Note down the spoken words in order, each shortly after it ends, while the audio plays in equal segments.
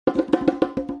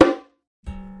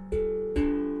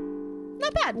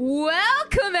Not bad.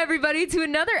 Welcome, everybody, to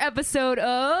another episode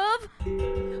of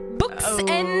Books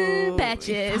and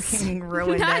Batches. Fucking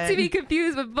ruined Not it. to be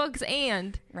confused with Books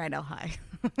and. Right, oh, hi.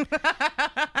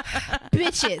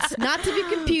 Bitches. Not to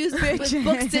be confused with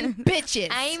books and bitches.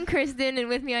 I'm Kristen, and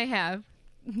with me I have...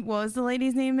 What was the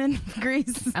lady's name in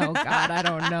Greece? Oh, God, I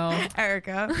don't know.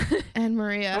 Erica. And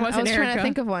Maria. It wasn't I was trying Erica. to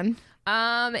think of one.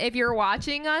 If you're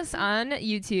watching us on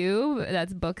YouTube,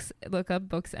 that's Books. Look up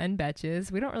Books and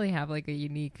Batches. We don't really have like a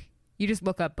unique... You just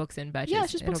look up Books and Batches. Yeah,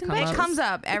 it's just Books and It'll come Batches. It comes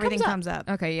up. Everything comes comes up.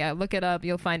 Okay, yeah, look it up.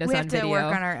 You'll find us We on have to video. work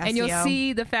on our And you'll SEO.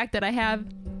 see the fact that I have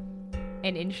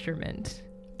an instrument.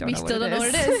 We still don't know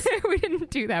what it is. We didn't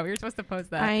do that. We were supposed to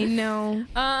post that. I know.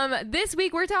 This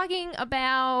week we're talking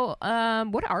about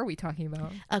what are we talking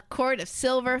about? A Court of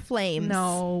Silver Flames.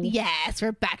 No. Yes,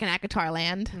 we're back in Akatar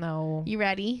land. No. You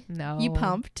ready? No. You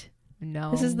pumped?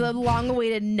 No. This is the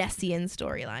long-awaited Nessian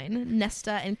storyline.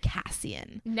 Nesta and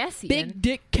Cassian. Nessian. Big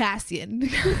Dick Cassian.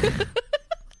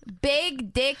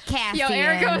 Big Dick Cassian. Yo,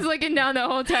 Erica was looking down the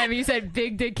whole time and you said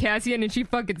Big Dick Cassian and she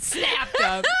fucking snapped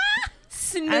up.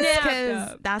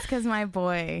 That's because my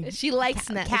boy. She likes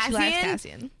She likes Cassian?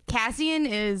 Cassian. Cassian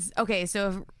is... Okay, so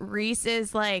if Reese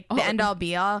is like the end-all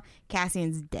be-all,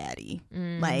 Cassian's daddy.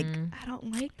 Like... I don't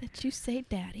like that you say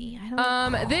daddy. I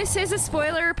don't. This is a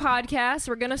spoiler podcast.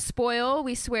 We're gonna spoil,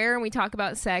 we swear, and we talk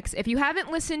about sex. If you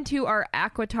haven't listened to our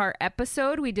Aquatar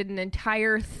episode, we did an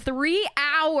entire 3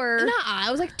 hour, Nah,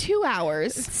 it was like 2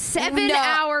 hours. 7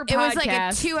 hour podcast. It was like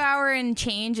a 2 hour and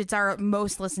change. It's our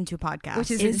most listened to podcast.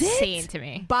 which is Is it? insane to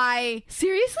me. by...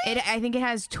 Seriously? I think it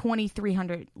has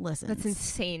 2,300 listens. That's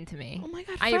insane to me. Oh my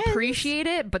God, I friends. appreciate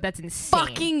it, but that's insane.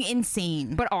 Fucking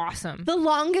insane. but awesome. The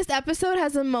longest episode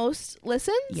has the most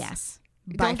listens? Yes.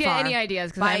 Don't get any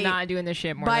ideas because I'm not doing this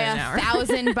shit more by than an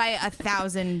hour. by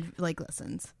 1,000 like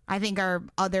listens. I think our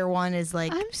other one is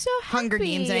like I'm so happy. Hunger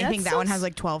Games, and I think that one has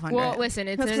like 1,200. Well, listen,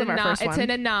 it's That's 'cause of our first it's one. an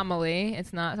anomaly.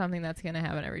 It's not something that's going to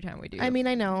happen every time we do. I mean,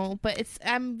 I know, but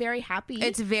I'm very happy.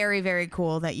 it's very, very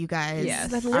cool that you guys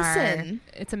Yes. Listen.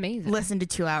 it's amazing. listen to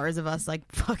 2 hours of us like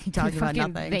fucking talking about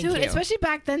Fucking nothing. thank Dude, you. especially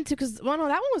back then too, because that one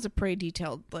was a pretty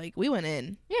detailed. Like we went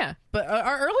in, Yeah. but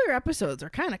our earlier episodes are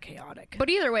kind of chaotic. But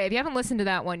either way, if you haven't listened to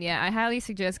that one yet, I highly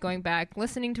suggest going back,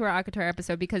 listening to our Akatar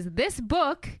episode, because this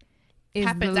book is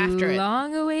Happens the after it.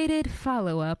 long-awaited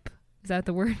follow-up. Is that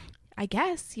the word? I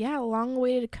guess, yeah,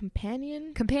 long-awaited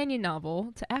companion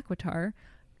Novel to Aquatar,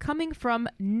 coming from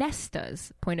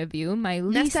Nesta's point of view, my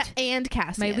Nesta and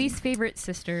Cassian. least favorite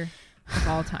sister of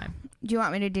all time. Do you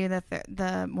want me to do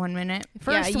the 1 minute?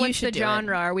 First, you what's should the do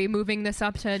genre? Are we moving this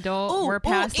up to adult? Ooh, We're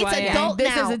past it's YA. adult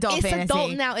This now. is adult it's fantasy.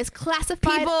 adult now. It's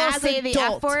classified People as say adult. the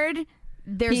F word.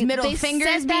 There's They middle said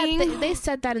fingers that- being... They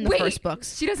said that in the Wait, first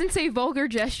books. she doesn't say vulgar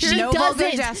gestures? She No vulgar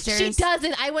doesn't. gestures. She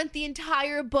doesn't. I went the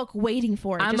entire book waiting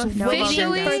for it. I'm just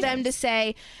officially- waiting for them to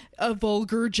say a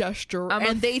vulgar gesture, I'm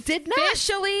and they did not.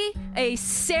 Officially a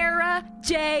Sarah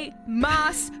J.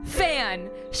 Maas fan.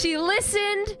 She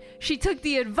listened. She took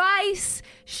the advice.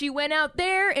 She went out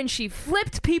there and she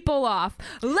flipped people off.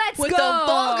 Let's With go. a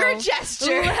vulgar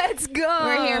gesture. Let's go.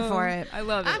 We're here for it. I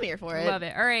love it. I'm here for it. Love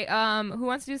it. All right. Who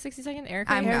wants to do 60 second?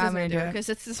 Erica? I'm gonna do it. Because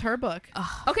this is her book.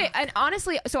 Okay, and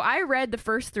honestly, so I read the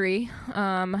first 3.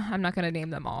 I'm not gonna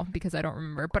name them all because I don't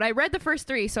remember, but I read the first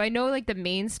 3, so I know like the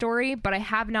main story, but I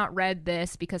have not read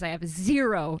this because I have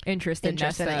zero interest in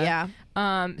Interest in Nesta. it,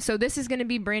 yeah. So this is gonna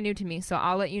be brand new to me, so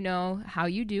I'll let you know how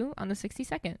you do on the 60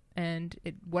 second, and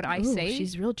what I Ooh, say.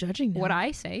 she's real judging now. What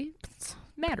I say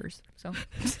matters. So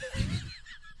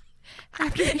You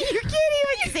can't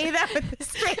even say that with a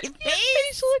straight face.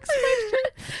 facial expression.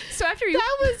 so after you,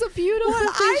 That was a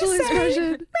beautiful facial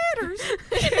expression. Matters.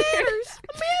 It matters.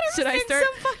 should I start?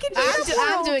 Some fucking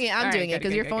I'm doing it. I'm All doing right, it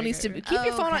because good, your good, phone good, needs to good, keep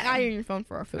your phone Okay. eye on your phone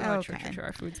for our food. Oh, Sure, okay. sure,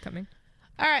 our food's coming.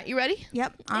 All right, you ready?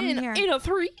 Yep, I'm here. In a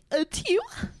 3, a 2.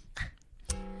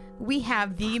 We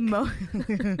have the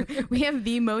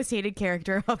most hated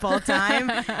character of all time.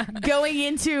 Going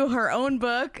into her own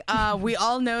book, we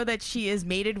all know that she is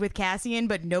mated with Cassian,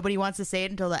 but nobody wants to say it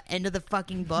until the end of the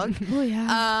fucking book. Oh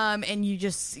yeah. And you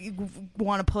just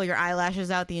want to pull your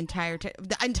eyelashes out the entire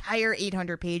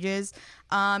 800 pages.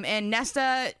 And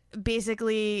Nesta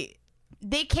basically,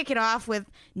 they kick it off with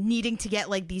needing to get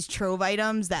like these trove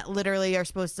items that literally are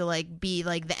supposed to like be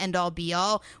like the end all be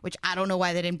all, which I don't know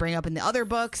why they didn't bring up in the other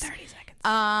books. 30 seconds.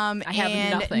 I have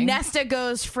and nothing. Nesta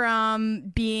goes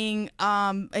from being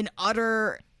an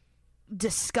utter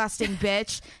disgusting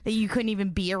bitch that you couldn't even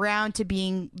be around to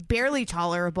being barely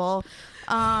tolerable.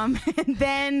 And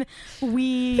then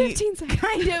we 15 seconds.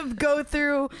 kind of go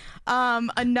through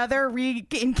another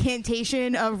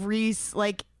incantation of Rhys,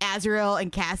 like Azrael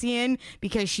and Cassian,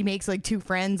 because she makes like two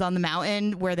friends on the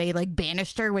mountain where they like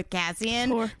banished her with Cassian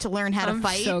 4. to learn how to I'm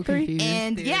fight. so confused,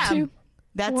 And dude. yeah, 2,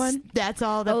 that's 1. that's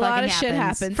all that A fucking lot of shit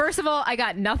happens. First of all, I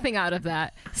got nothing out of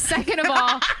that. Second of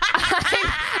all,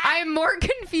 I'm more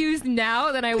confused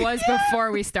now than I was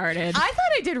before we started. I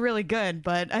thought I did really good,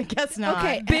 but I guess not.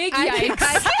 Okay, Big I think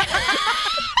yikes.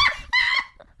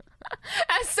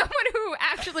 As someone who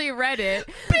actually read it,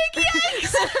 Big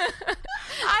yikes!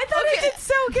 I thought I did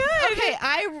so good. Okay,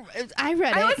 I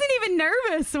read it. I wasn't even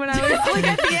nervous when I was like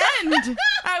at the end.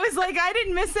 I was like, I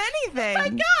didn't miss anything. I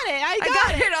got it. I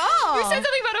got it all. you said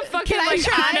something about a fucking Can I like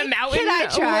try? on a mountain. Can I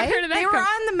try? Where did that They were come-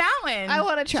 on the mountain. I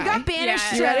want to try. She got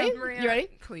banished. Yeah. You ready? Maria, You ready?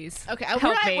 Please. Okay, Help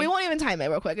me. we won't even time it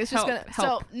real quick. It's just Help, gonna.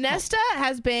 help, So Nesta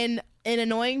has been an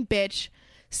annoying bitch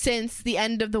since the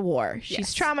end of the war. She's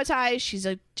Yes. traumatized. She's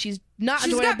not She's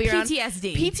enjoying got to be around.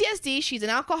 PTSD. PTSD. She's an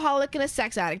alcoholic and a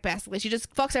sex addict. Basically, she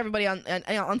just fucks everybody on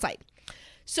sight.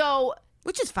 So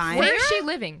Which is fine. Where is she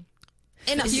living?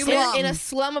 in a Slum. in a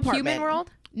slum apartment. Human world?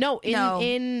 No,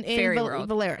 in Fairy world.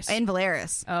 Valeris. In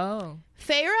Valeris. Oh.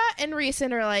 Feyre and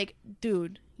Rhysand are like,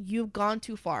 dude, you've gone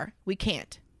too far. We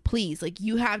can't. Please, like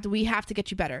we have to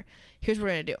get you better. Here's what we're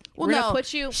gonna do. Well, we're no, gonna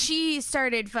put you. She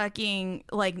started fucking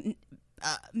like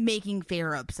making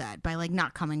Feyre upset by like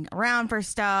not coming around for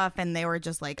stuff, and they were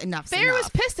just like enough's Feyre enough. was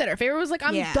pissed at her. Feyre was like,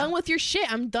 I'm Yeah. done with your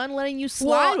shit. I'm done letting you slide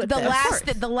Well, with the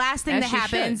this. last thing As that she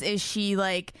happens is she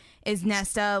like is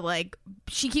Nesta like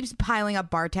she keeps piling up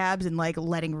bar tabs and like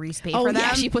letting Rhys pay Oh for them.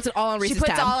 yeah, she puts it all on She Rhys's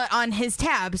puts tab. all on his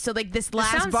tab. So like this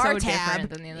last Sounds bar so tab. different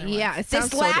than the other Yeah, ones. it sounds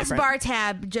This so last different. bar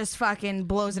tab just fucking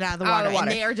blows it out of the Out water. of the water.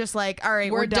 And they are just like, all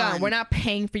right, We're done. done. We're not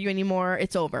paying for you anymore.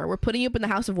 It's over. We're putting you up in the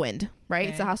House of Wind, right?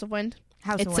 It's the Okay. House of Wind.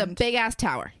 House it's of a Wind. big ass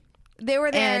tower. They were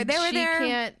there. and They were she there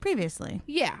can't- previously.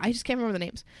 Yeah, I just can't remember the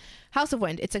names. House of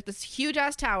Wind. It's like this huge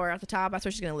ass tower at the top. That's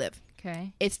where she's gonna live.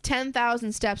 Okay. It's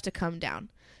 10,000 steps to come down.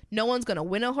 No one's gonna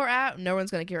winnow her out. No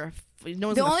one's gonna give her. No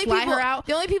one's The gonna only fly people, her out.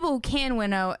 the only people who can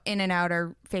win out in and out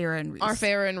are Feyre and Rhys. Are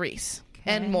Feyre and Rhys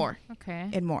and Okay. more. Okay.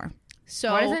 and more.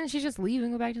 So Why doesn't she just leave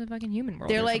and go back to the fucking human world?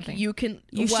 they're or like, something? you can.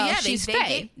 You well, yeah, she's they,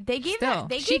 Fae. they gave Still. that.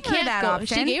 They She gave her can't that go.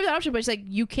 option. She gave her that option, but she's like,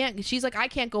 you can't. She's like, I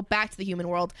can't go back to the human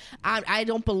world. I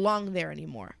don't belong there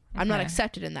anymore. I'm not Okay.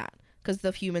 accepted in that because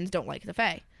the humans don't like the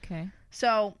Fae. Okay.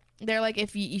 So they're like,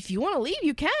 if you want to leave,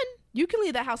 you can. You can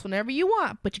leave that house whenever you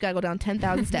want, but you gotta go down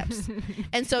 10,000 steps.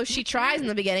 And so she tries in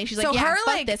the beginning. She's like, So yeah, her, fuck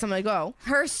like- this. I'm gonna go.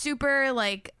 Her super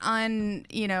like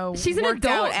She's an worked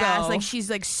out adult, ass. though. Like she's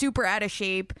like super out of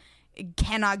shape.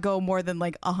 Cannot go more than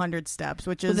like 100 steps,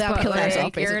 which is Without But killing like,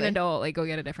 herself, you're an basically. adult. Like, go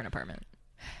get a different apartment.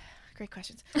 Great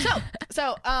questions.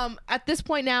 So at this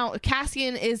point now,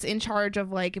 Cassian is in charge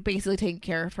of like basically taking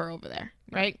care of her over there,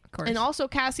 right? Of course. And also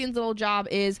Cassian's little job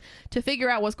is to figure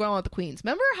out what's going on with the queens.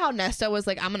 Remember how Nesta was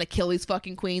like, I'm gonna kill these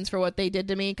fucking queens for what they did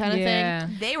to me, kind of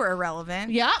thing. they were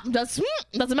irrelevant. Yeah, doesn't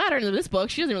matter in this book.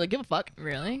 She doesn't really give a fuck.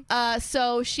 Really?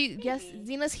 So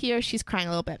Xena's here. She's crying a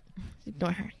little bit.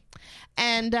 Ignore her.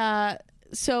 And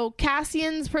so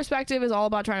Cassian's perspective is all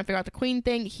about trying to figure out the queen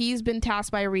thing. He's been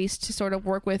tasked by Rhys to sort of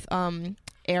work with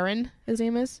Aaron. His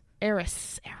name is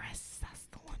Eris. That's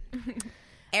the one.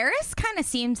 Eris kind of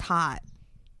seems hot.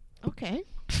 Okay.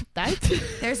 That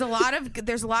There's a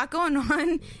lot going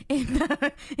on in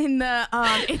the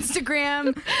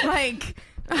Instagram like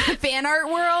fan art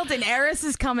world, and Eris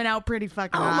is coming out pretty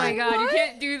fucking Oh hot. my god, you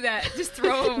can't do that. Just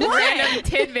throw a random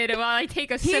tidbit while I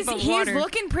take a sip of He's water.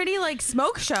 looking pretty like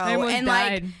smoke show, I almost and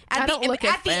died. like I at don't the look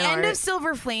at at the fan end art. of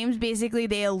Silver Flames, basically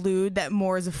they allude that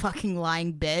Moore is a fucking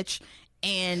lying bitch,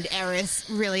 and Eris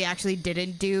really actually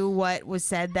didn't do what was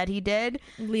said that he did,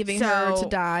 leaving So, her to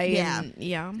die. yeah. And,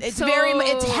 yeah. It's So-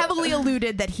 it's heavily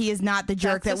alluded that he is not the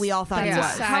jerk That's that we all thought he that's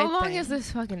was. a side How long thing. is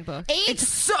this fucking book? It's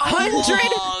so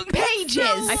 800 long.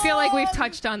 pages. I feel like we've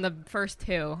touched on the first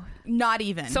two. Not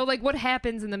even. So, like, what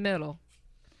happens in the middle?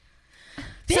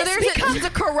 This there's a- becomes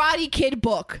a Karate Kid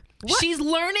book. She's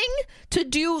learning to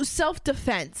do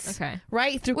self-defense. Okay.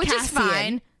 Right? Through which is Cassian.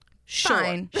 fine. Sure.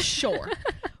 Fine. Sure.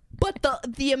 But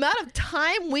the amount of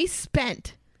time we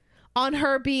spent on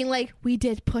her being like, we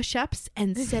did push-ups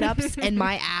and sit-ups and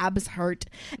my abs hurt,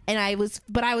 and I was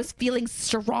feeling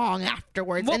strong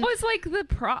afterwards. What and was like the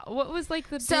What was like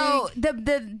the So big...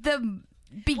 the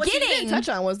what you didn't beginning. touch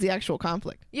on was the actual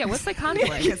conflict. Yeah, what's the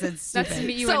conflict? Because it's That's stupid.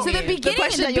 me. You So- and So me. the beginning,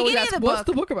 question the that you always beginning ask, of the what's book.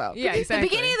 the book about? Yeah, exactly. The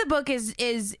beginning of the book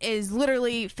is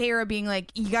literally Feyre being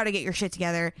like, you got to get your shit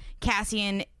together.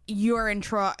 Cassian, you're in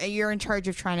charge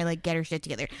of trying to like get her shit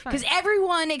together, because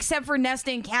everyone except for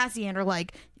Nesta and Cassian are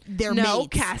like they're No,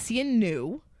 mates. Cassian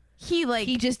knew.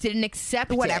 He just didn't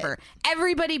accept whatever. it.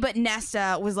 Everybody but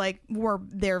Nesta was like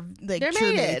they're true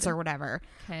mated. mates or whatever.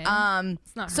 Okay.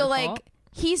 It's not her so like fault.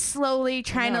 he's slowly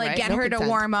trying know, to like right? get No her consent. to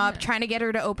warm up, trying to get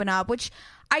her to open up, which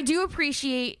I do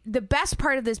appreciate. The best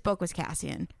part of this book was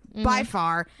Cassian. By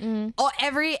far.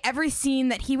 Every scene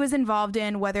that he was involved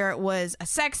in, whether it was a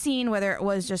sex scene, whether it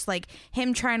was just like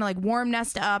him trying to like warm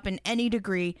Nesta up in any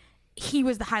degree, he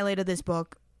was the highlight of this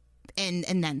book and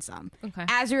then some. Okay.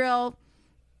 Azrael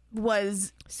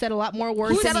Said a lot more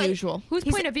words than usual. Whose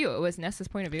point of view? It was Nessa's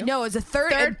point of view. no, it was a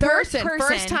Third person.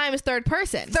 First time is third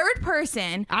person. Third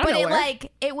person, I don't but know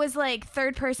it was like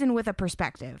third person with a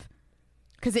perspective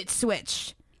because it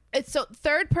switched. It's so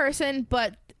third person,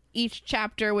 but each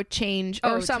chapter would change,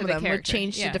 Oh, or some to of the them would character.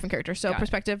 change to Yeah. different characters. So Got it.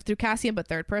 perspective through Cassian, but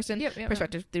third person. Yep,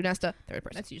 Perspective through Nesta, third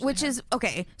person. That's usually Which is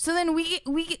okay. So then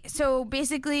so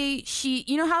basically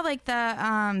you know how like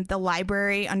the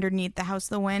library underneath the House of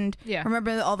the Wind. Yeah.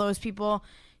 Remember all those people?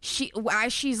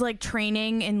 As she's like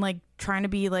training and like trying to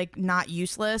be like not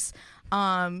useless.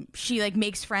 She like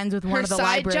makes friends with one of the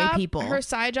library people. Her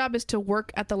side job is to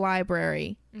work at the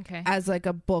library okay. as like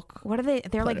a book. What are they?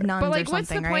 They're like Putter. nuns But like, or something, what's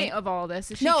the right? point of all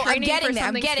this? Is she No, I'm training getting for there. I'm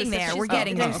something getting there. specific? We're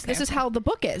getting there. This is how the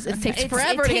book is. It takes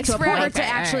forever It to takes get to a forever point. to Okay,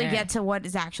 actually alright. get to what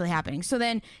is actually happening. So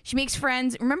then she makes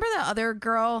friends. Remember the other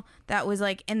girl that was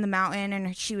like in the mountain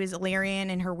and she was Illyrian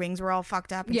and her wings were all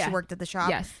fucked up and Yeah. she worked at the shop?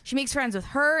 Yes. She makes friends with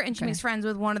her and she Okay. makes friends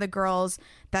with one of the girls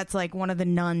that's like one of the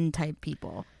nun type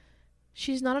people.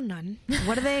 She's not a nun.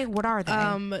 What are they? What are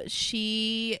they?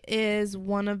 She is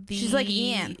one of the. She's like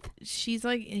Ianthe. She's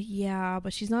like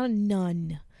but she's not a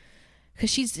nun, because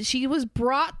she was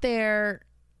brought there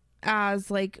as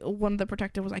like one of the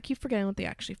protective was. I keep forgetting what they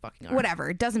actually fucking are. Whatever.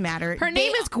 It doesn't matter. Her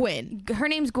name is Gwyn. Her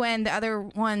name's Gwen. The other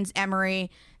one's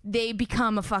Emery. They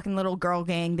become a fucking little girl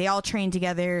gang. They all train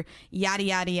together. Yada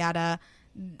yada yada.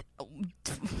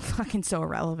 Fucking so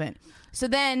irrelevant. So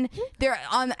then there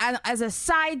as a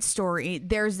side story,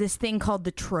 there's this thing called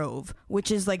the Trove,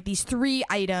 which is like these 3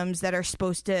 items that are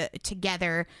supposed to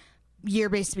together. You're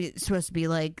basically supposed to be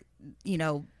like, you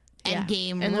know,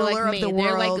 endgame and they're ruler like of the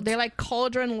world. They're like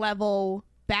cauldron level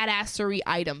badassery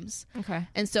items. Okay.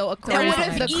 And so a that crown,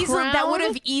 would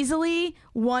have easily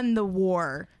won the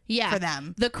war for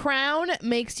them. The crown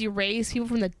makes you raise people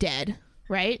from the dead,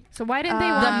 right? So why didn't they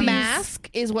The want these? mask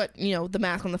is what, you know, the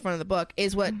mask on the front of the book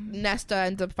is what Nesta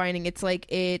ends up finding. It's like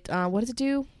what does it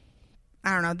do?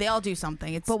 I don't know. They all do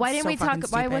something. It's But why didn't so we talk? fucking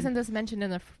Why stupid. wasn't this mentioned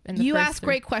in the You first ask 3?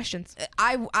 great questions.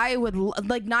 I would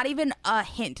like not even a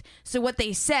hint. So what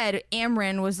they said,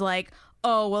 Amryn was like,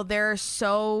 "Oh, well, they're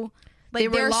so like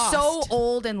they're so lost.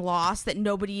 old and lost that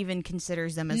nobody even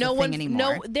considers them as No a one thing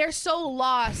anymore." No, they're so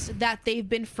lost that they've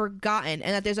been forgotten,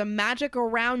 and that there's a magic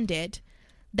around it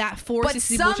that forces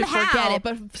people to somehow- forget it.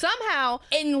 But somehow,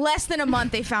 In less than a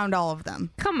month, they found all of them.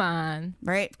 Come on.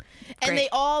 Right? and Great. they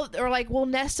all are like, "Well,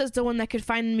 Nesta's the one that could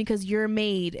find them because you're a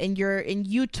maid, and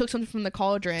you took something from the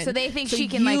cauldron." So they think so she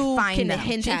can like you find can them.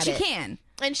 hint And at she it. can.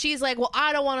 And she's like, "Well,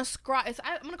 I don't want to scry."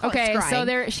 I'm gonna call Okay, it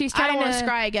scrying. so she's I trying don't want to. to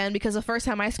scry again because the first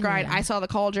time I scried, I saw the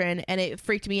cauldron and it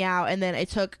freaked me out. And then it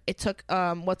took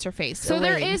what's her face? So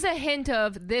there Elaine. is a hint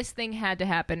of this thing had to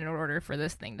happen in order for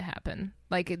this thing to happen.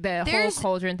 Like the There's-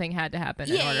 whole cauldron thing had to happen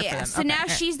in order for them. So Okay, now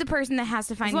alright. she's the person that has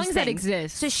to find As long these as that things.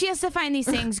 exists. So she has to find these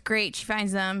things. Great, she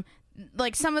finds them.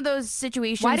 Like some of those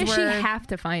situations. Why does she where- have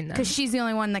to find them? Because she's the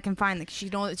only one that can find them. She's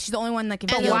the only one that can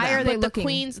And feel why them. are they but looking?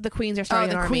 The queens are starting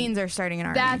the an army. queens are starting an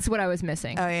army. That's what I was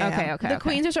missing. Oh, yeah, Okay. yeah. Okay. The okay.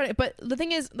 queens are starting. But the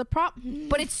thing is,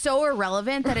 but it's so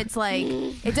irrelevant that it's like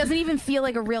it doesn't even feel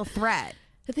like a real threat.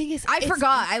 the thing is, I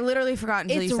forgot. I literally forgot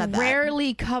until It's you said that.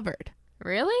 rarely covered.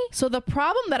 Really? So the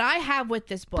problem that I have with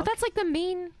this book But that's like the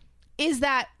main. is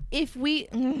that if we,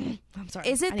 I'm sorry,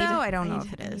 Is it, I need though? to- I don't know need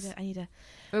if to- it is. I need to.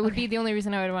 It would be the only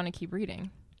reason I would want to keep reading.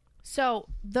 So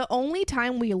the only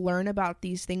time we learn about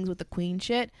these things with the queen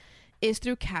shit is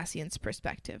through Cassian's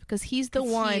perspective, because he's the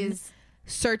one He's-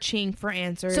 searching for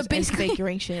answers So and basically-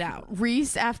 figuring shit out.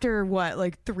 Reese, after what,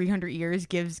 like 300 years,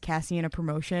 gives Cassian a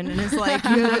promotion and is like,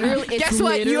 It's guess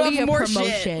what? You literally have a more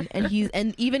promotion, shit.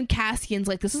 and even Cassian's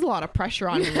like, this is a lot of pressure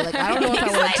on me. Like, I don't know if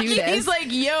I want to do this. He's like,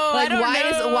 yo, like, I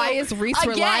don't know. why is Reese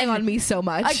relying on me so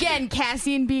much? Again,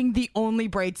 Cassian being the only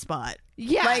bright spot.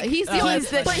 Yeah, Like, he's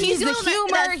the but he's the only one humor,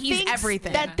 that he's thinks-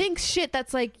 everything. That thinks shit.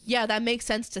 That's like, yeah, that makes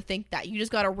sense to think that you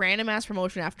just got a random ass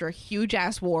promotion after a huge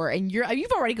ass war, and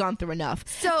you've already gone through enough.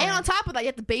 So- and on top of that, you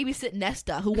have to babysit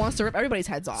Nesta, who wants to rip everybody's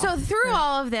heads off. So through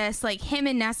all of this, like him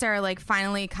and Nesta are like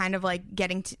finally kind of like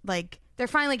getting to like they're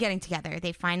finally getting together.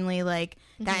 They finally like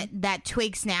that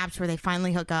twig snaps where they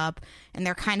finally hook up, and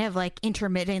they're kind of like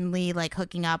intermittently like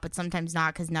hooking up, but sometimes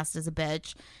not because Nesta's a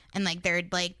bitch, and like they're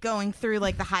like going through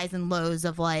like the highs and lows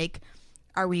of like,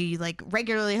 are we like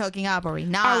regularly hooking up? Are we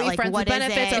not? Are we like friends what with is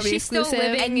benefits? it? Are we She's still exclusive?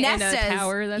 living And in a Nesta's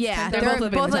tower. That's yeah, kind They're they're both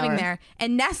both living in the living tower. there,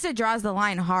 and Nesta draws the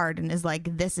line hard and is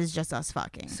like, "This is just us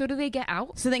fucking." So do they get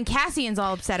out? So then Cassian's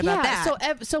all upset about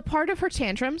that. So part of her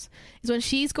tantrums is when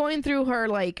she's going through her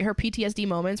like her PTSD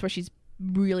moments where she's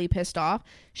really pissed off.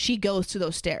 She goes to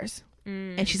those stairs.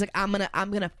 And she's like, I'm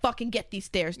gonna fucking get these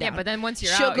stairs down. Yeah, but then once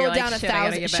you're she'll out, go you're down like, a "Shit, I gotta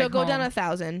 1,000. get She'll back go down home."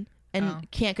 1,000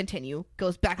 and can't continue.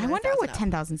 Goes back. I down wonder 1,000 what up.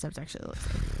 10,000 steps actually looks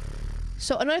like.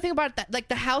 So another thing about that, like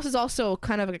the house is also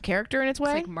kind of a character in its It's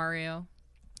way. like Mario.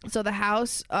 So the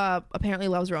house apparently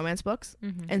loves romance books,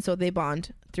 and so they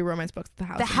bond through romance books. The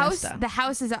house. The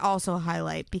house is also a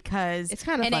highlight because It's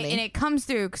kinda funny. and it comes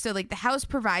through. So like the house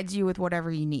provides you with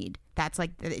whatever you need. That's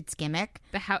like its gimmick.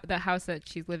 The house that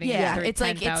she's living Yeah, in. it's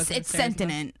like it's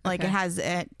sentient. Like it Okay. has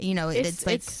it's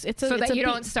like So that you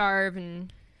don't starve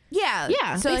and yeah.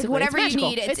 Yeah, So like basically, whatever it's you magical.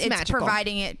 need, it's It's magical.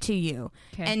 providing it to you.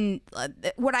 Okay. And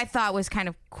what I thought was kind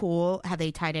of cool how they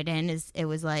tied it in is it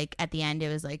was like at the end it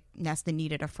was like Nesta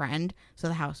needed a friend, so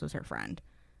the house was her friend.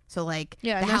 So like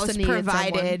Yeah, the Nesta house needed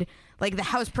provided like the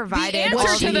house provided the all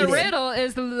answer she to the needed. riddle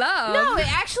is love. No,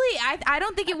 it actually I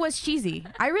don't think it was cheesy.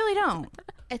 I really don't.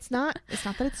 It's not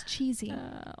that it's cheesy.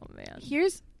 Oh man.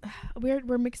 Here's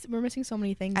we're missing so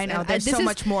many things. I know And there's this so is-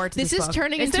 much more to This this is book.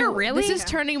 turning Is into there really? This is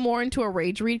turning more into a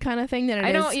rage read kind of thing than it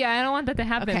is. I don't want that to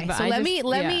happen. Okay, but so I let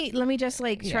just- me just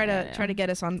like try Yeah. to get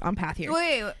us on path here.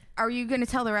 Wait, are you going to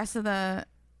tell the rest of the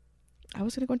I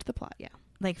was gonna go into the plot. Yeah,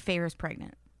 like Feyre's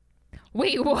pregnant?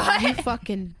 Wait, you what?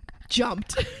 fucking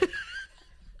jumped.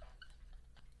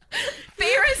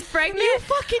 Feyre's pregnant? You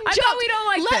fucking I jumped. thought we don't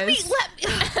like this. Let me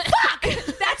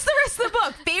fuck. That's the rest of the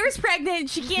book. Feyre's pregnant.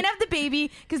 She can't have the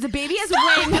baby because the baby has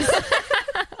wings.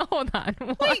 Hold on.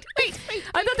 What? Wait.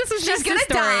 I thought this was She's Nesta's gonna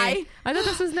story. die. I thought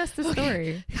this was Nesta's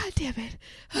story. God damn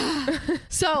it.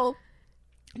 So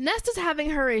Nesta's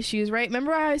having her issues, right?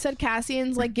 Remember how I said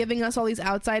Cassian's like giving us all these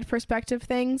outside perspective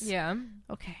things? Yeah.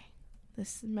 Okay.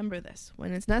 Remember this.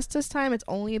 When it's Nesta's time, it's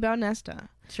only about Nesta.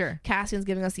 Sure. Cassian's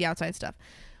giving us the outside stuff.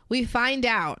 We find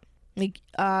out like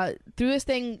through this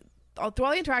thing, through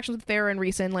all the interactions with Feyre and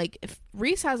Rhys, and like if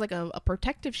Rhys has like a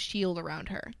protective shield around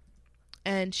her,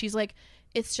 and she's like,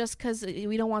 it's just because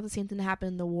we don't want the same thing to happen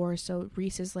in the war, so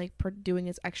Rhys is like doing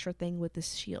his extra thing with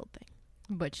this shield thing.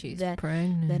 But she's Then-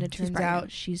 pregnant. Then it She's turns pregnant.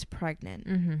 out she's pregnant.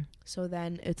 Mm-hmm. So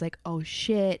then it's like, oh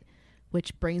shit,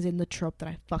 which brings in the trope that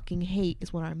I fucking hate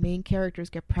is when our main characters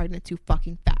get pregnant too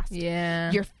fucking fast.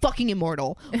 Yeah. You're fucking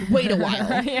immortal. Wait a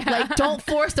while. Yeah. Like, don't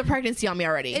force the pregnancy on me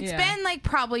already. It's Yeah. been like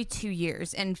probably 2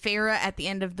 years, and Feyre at the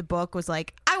end of the book was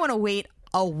like, I want to wait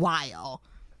a while.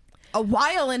 A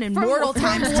while in immortal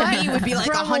times to me would be like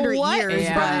From 100 what- years.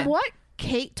 Yeah. From what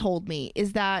Kate told me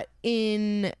is that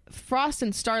in Frost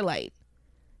and Starlight,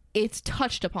 it's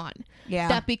touched upon. Yeah.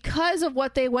 That because of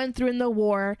what they went through in the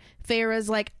war, Feyre's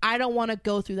like, I don't want to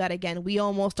go through that again. We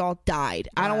almost all died.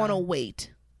 I don't Yeah. want to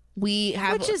wait. We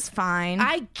have, Which is fine.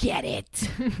 I get it.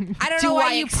 I don't Do know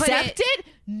why I you put accept it. it?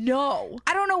 No.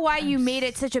 I don't know why you made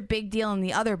it such a big deal in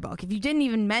the other book. If you didn't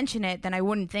even mention it, then I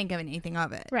wouldn't think of anything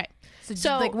of it. Right.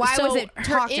 So, like, why was it her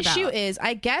talked issue about? is,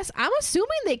 I guess, I'm assuming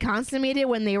they consummated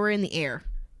when they were in the air.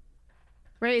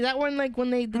 Right? Is that when they I don't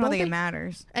think they- it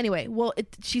matters. Anyway, well,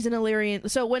 she's an Illyrian.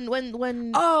 So when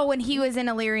Oh, when he was in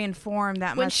Illyrian form,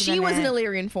 that when must have she been was in it.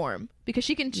 Illyrian form, because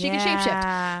she can Yeah.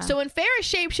 shapeshift. So when Feyre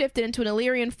shapeshifted into an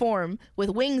Illyrian form with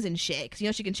wings and shit, 'cause you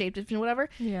know she can shapeshift and whatever.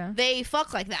 Yeah. They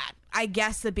fuck like that. I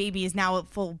guess the baby is now a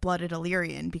full-blooded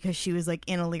Illyrian because she was like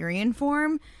in Illyrian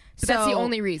form. But that's the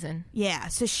only reason. Yeah,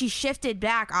 so she shifted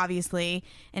back, obviously,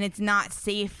 and it's not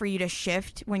safe for you to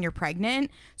shift when you're pregnant.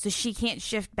 So she can't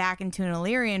shift back into an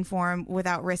Illyrian form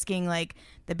without risking like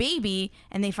the baby.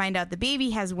 And they find out the baby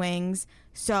has wings,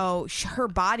 so her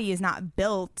body is not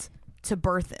built to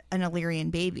birth an Illyrian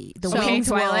baby. The So- wings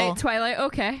will. Twilight.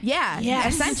 Okay. Yeah,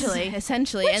 essentially.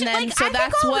 essentially, Which, and then like, so I that's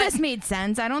think all what this made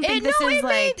sense. I don't think it, this is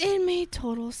like. it made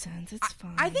total sense. It's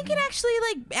fine. I think it actually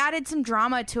like added some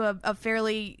drama to a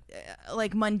fairly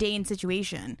like mundane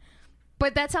situation.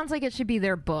 But that sounds like it should be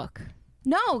their book.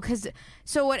 No, because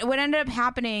so what ended up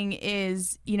happening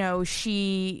is, you know,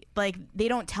 she like they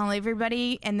don't tell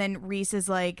everybody, and then Rhys is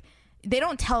like they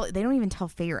don't even tell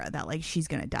Feyre that like she's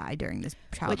gonna die during this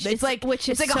child. Which It's is- like which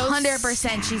is it's like so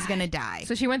 100% she's gonna die.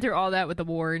 So she went through all that with the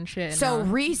war and shit. And So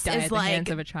now Rhys died at is the hands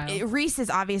like of a child. Rhys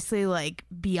is obviously like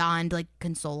beyond like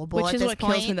consolable. which at is this what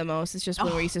point. kills me the most. It's just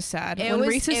when Oh, Rhys is sad. It when was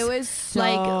Rhys is it was so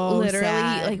like literally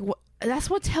sad. like that's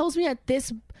what tells me that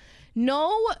this,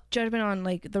 no judgment on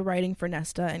like the writing for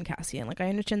Nesta and Cassian. Like I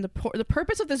understand the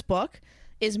purpose of this book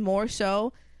is more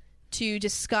so to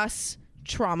discuss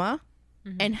trauma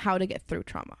and how to get through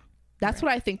trauma. That's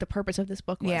what I think the purpose of this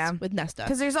book was with Nesta.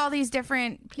 Because there's all these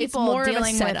different people It's more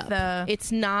dealing of a setup. with the.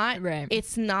 It's not. Right.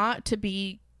 It's not to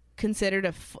be considered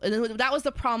that was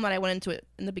the problem that I went into it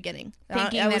in the beginning.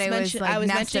 Thinking I that it was, like, I was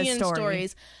Nesta's mentioning in story.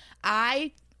 stories.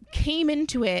 I came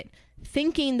into it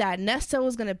thinking that Nesta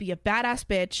was going to be a badass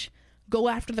bitch, go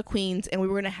after the queens, and we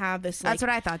were going to have this like, That's what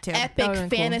I thought too. epic That would've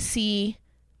been cool. fantasy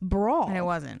brawl. And it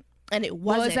wasn't. And it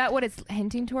Well, wasn't. is that what it's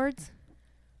hinting towards?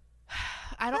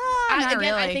 I don't. not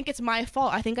Again, I really. think it's my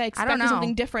fault. I think I don't expected know.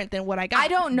 something different than what I got. I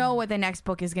don't know what the next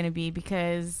book is going to be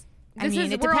because I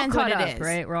mean, it we're depends all what caught it up, is.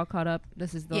 right? We're all caught up.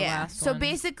 This is the last So one.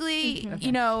 basically, Okay.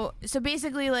 you know,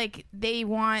 like they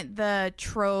want the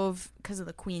trove because of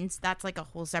the queens. That's like a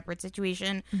whole separate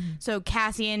situation. So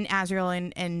Cassian,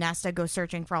 Azriel, and Nesta go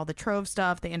searching for all the trove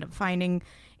stuff. They end up finding,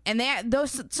 and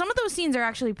some of those scenes are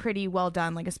actually pretty well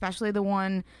done. Like especially the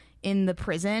one in the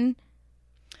prison.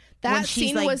 That when she's,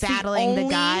 scene like, was battling the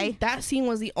only, guy. That scene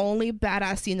was the only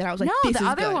badass scene that I was like, No, this the is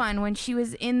other good. one when she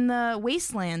was in the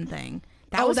wasteland thing.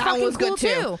 That Oh, was that fucking one was cool good,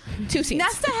 too. Two scenes.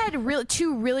 Nesta had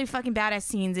two really fucking badass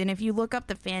scenes, and if you look up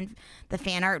the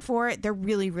fan art for it, they're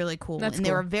really really cool, That's and they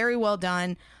cool. were very well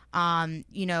done.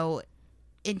 You know,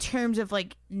 in terms of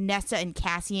like Nesta and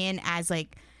Cassian as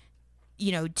like,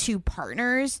 you know, two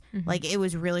partners, like it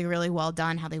was really really well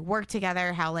done. How they work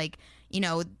together, how like, you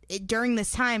know, during this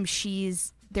time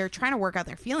they're trying to work out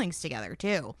their feelings together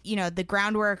too. You know, the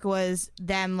groundwork was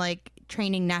them like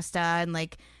training Nesta and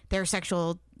like their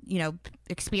sexual, you know,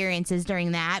 experiences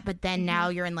during that. But then now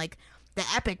you're in like the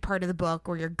epic part of the book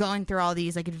where you're going through all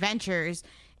these like adventures,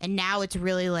 and now it's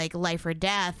really like life or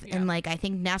death. And like I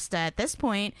think Nesta at this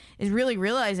point is really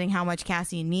realizing how much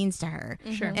Cassian means to her.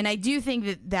 Sure. And I do think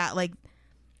that like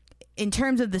in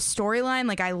terms of the storyline,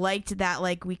 like I liked that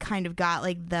like we kind of got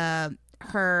like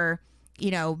her, you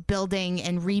know, building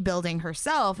and rebuilding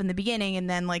herself in the beginning, and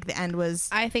then like the end was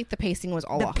I think the pacing was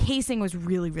all the off. pacing was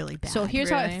really really bad. So here's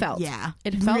how Really? it felt. yeah,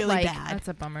 It felt really like bad. That's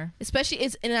a bummer. especially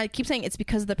and I keep saying it's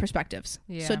because of the perspectives.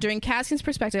 Yeah. So during Cassian's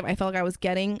perspective, I felt like I was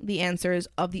getting the answers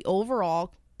of the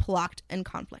overall plot and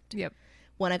conflict. Yep.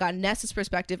 When I got Nesta's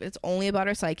perspective, it's only about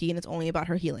her psyche and it's only about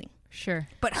her healing. Sure.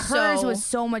 But hers So- was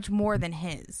so much more than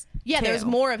his. Yeah, too. there's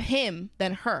more of him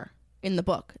than her in the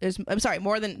book. I'm sorry,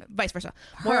 more than vice versa.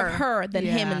 More of her than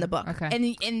him Yeah. in the book.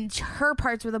 Okay. And her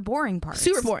parts were the boring parts.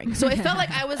 Super boring. So it felt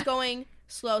like I was going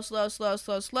slow,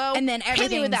 And then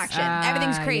hit me with everything's- action,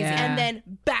 everything's crazy. Yeah. and then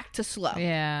back to slow.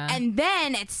 Yeah. And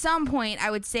then at some point,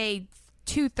 I would say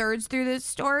 2/3 through the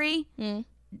story,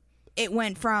 it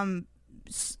went from,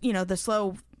 you know, the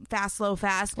slow, fast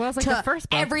Well, it's like to the first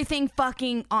book. everything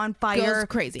fucking on fire. Goes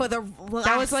crazy. For the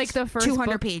that was like the first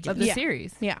 200 book pages of the Yeah.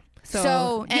 series. Yeah,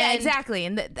 So yeah, and- exactly.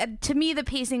 And to me, the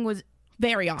pacing was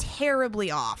very off,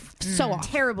 terribly off. so off.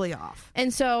 Terribly off.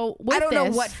 And so with I don't know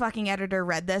this- what fucking editor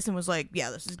read this and was like, yeah,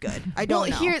 this is good. I don't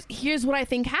know. Here's what I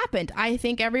think happened. I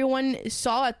think everyone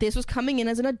saw that this was coming in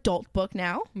as an adult book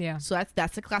now. Yeah. So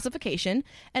that's the classification,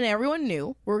 and everyone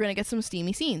knew we were gonna get some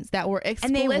steamy scenes that were and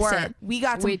explicit. they were. We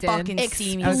got some We did. fucking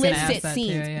steamy I was gonna ask Explicit that too,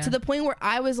 scenes yeah. to the point where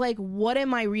I was like, "What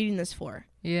am I reading this for?"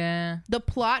 Yeah. The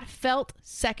plot felt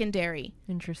secondary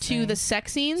Interesting. to the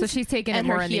sex scenes. So she's taking it and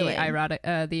more her in healing. the erotic.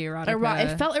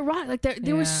 It felt erotic. Like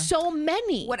there was Yeah. so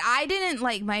many. What I didn't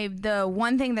like, the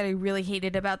one thing that I really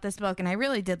hated about this book, and I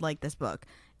really did like this book,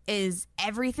 is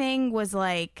everything was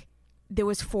like there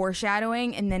was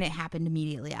foreshadowing, and then it happened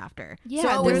immediately after. Yeah, so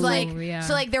it was there's like, yeah.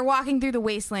 so like they're walking through the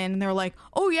wasteland, and they're like,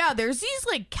 oh yeah, there's these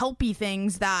like kelpie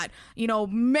things that, you know,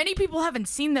 many people haven't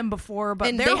seen them before, but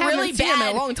And they're they haven't really seen bad them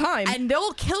in a long time. and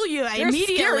they'll kill you They're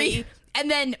immediately. scary. And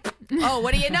then, oh,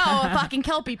 what do you know? A fucking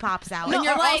kelpie pops out, No, and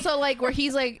you're or like, also like where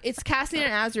he's like, it's Cassian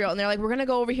and Azriel, and they're like, we're gonna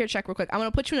go over here, check real quick. I'm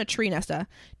gonna put you in a tree, Nesta.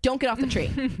 Don't get off the tree.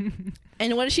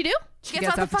 And what does she do? she gets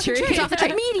off the fucking tree. tree Gets off the tree.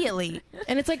 immediately.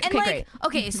 And it's like, And okay, like, great.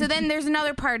 okay, so then there's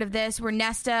another part of this where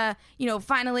Nesta, you know,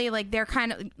 finally, like, they're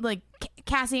kind of like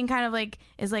Cassian kind of like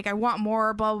is like, I want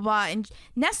more, blah blah blah, and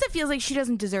Nesta feels like she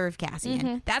doesn't deserve Cassian.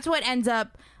 Mm-hmm. That's what ends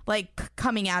up like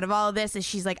coming out of all of this is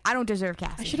she's like, I don't deserve I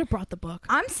Cassian. should have brought the book.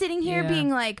 I'm sitting here Yeah. being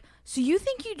like, so you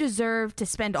think you deserve to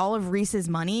spend all of Reese's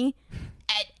money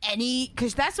at any?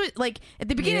 Because that's what, like, at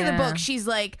the beginning of the Yeah. book, she's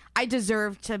like, I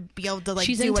deserve to be able to like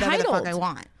She's do whatever the fuck entitled. I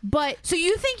want. But So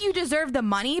you think you deserve the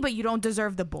money, but you don't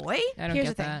deserve the boy? I don't here's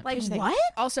get the thing. that. Like Here's the thing. what?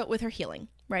 Also with her healing,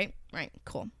 right? Right.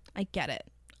 Cool. I get it.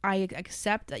 I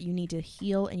accept that you need to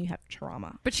heal and you have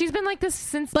trauma. But she's been like this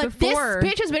since But before.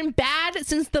 this bitch has been bad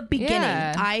since the beginning.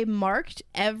 Yeah. I marked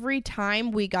every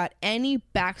time we got any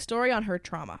backstory on her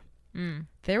trauma.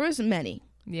 There was many.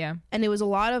 Yeah. And it was a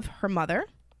lot of her mother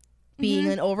being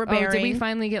an overbearing. Oh, did we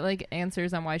finally get like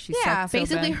answers on why she Yeah, sucked so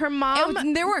basically bad? her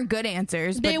mom. There weren't good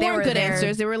answers. They but weren't were good there.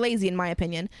 answers. They were lazy, in my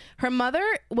opinion. Her mother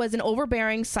was an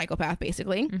overbearing psychopath,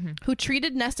 basically, who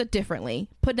treated Nesta differently,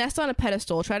 put Nesta on a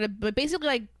pedestal, tried to basically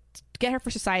like get her for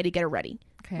society, get her ready.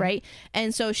 Okay. Right.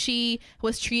 And so she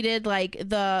was treated like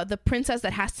the princess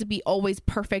that has to be always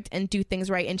perfect and do things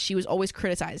right. And she was always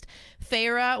criticized.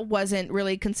 Feyre wasn't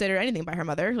really considered anything by her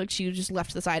mother. Like, she was just left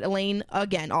to the side. Elaine,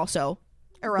 again, also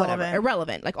Irrelevant. whatever,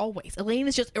 irrelevant. Like, always. Elaine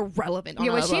is just irrelevant. On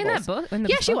Yeah, was all she in levels. that book? In the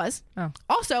Yeah, she book? was. Oh.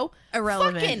 Also,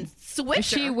 Irrelevant. fucking switcher. Is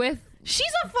she with?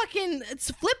 She's a fucking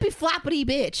flippy flappity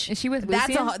bitch. Is she with That's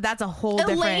Lucian? a whole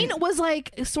Elaine different, was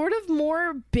like sort of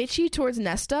more bitchy towards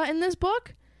Nesta in this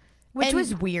book. which and-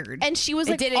 was weird. And she was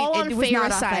It like didn't- all on it was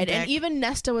not Feyre's side. authentic. And even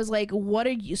Nesta was like, what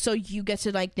are you? So you get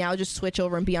to like now just switch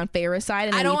over and be on Feyre's side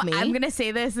and I leave don't. me? I'm gonna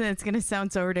say this, and it's gonna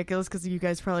sound so ridiculous because you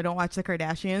guys probably don't watch the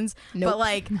Kardashians. Nope. But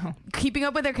like, Keeping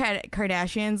Up with the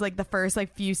Kardashians, like the first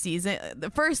like few seasons, the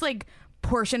first like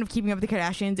portion of Keeping Up with the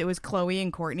Kardashians, it was Khloe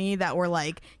and Kourtney that were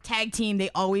like tag team. They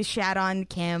always shat on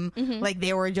Kim, like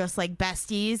they were just like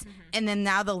besties. And then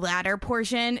now the latter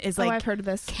portion is like I've heard of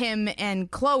this. Kim and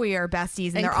Khloe are besties,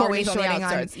 and, And they're Kourtney's always on the shitting on.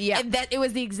 outsides. Yeah. And that it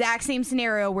was the exact same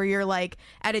scenario where you're like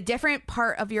at a different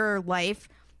part of your life.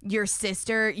 Your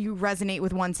sister, you resonate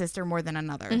with one sister more than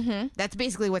another. That's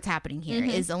basically what's happening here.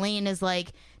 Is Elaine is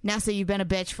like, Nessa, you've been a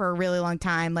bitch for a really long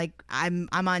time. Like I'm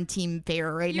on Team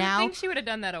Feyre right You now. think she would have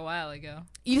done that a while ago?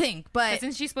 You think, but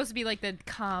Since she's supposed to be like the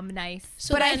calm, nice.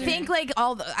 So but I then- think like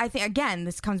I think again,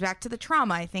 this comes back to the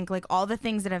trauma. I think like all the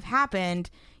things that have happened.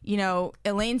 You know,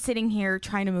 Elaine's sitting here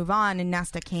trying to move on, and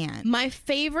Nesta can't. My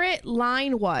favorite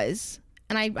line was,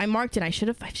 and I marked it. I should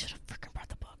have freaking brought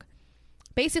the book.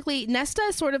 Basically, Nesta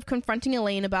is sort of confronting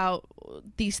Elaine about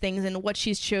these things and what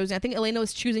she's choosing. I think Elena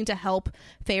was choosing to help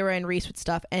Feyre and Rhys with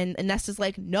stuff, and Nesta's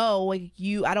like, no, like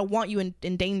I don't want you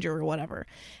in danger or whatever.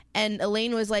 And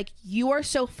Elaine was like, you are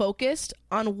so focused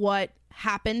on what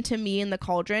happened to me in the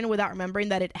cauldron without remembering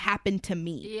that it happened to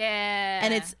me. Yeah.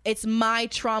 And it's my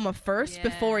trauma first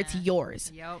before it's Yeah.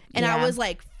 yours. Yep. And I Yeah. was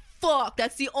like, fuck,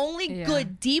 that's the only Yeah.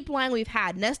 good deep line we've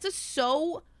had. Nesta's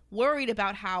so worried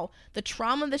about how the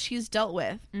trauma that she's dealt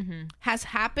with has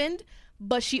happened,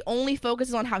 but she only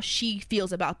focuses on how she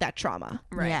feels about that trauma.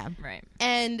 Right. Yeah. Right.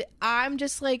 And I'm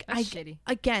just like, That's shitty.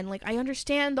 again, like I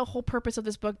understand the whole purpose of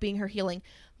this book being her healing,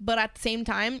 but at the same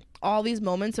time, all these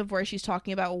moments of where she's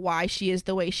talking about why she is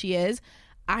the way she is,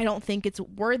 I don't think it's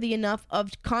worthy enough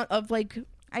of like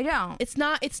I don't. it's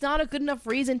not a good enough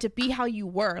reason to be how you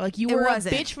were. Like you It were a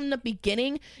wasn't. bitch from the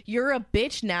beginning. You're a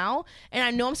bitch now, and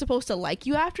I know I'm supposed to like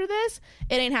you after this.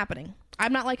 It ain't happening.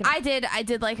 I'm not liking it. I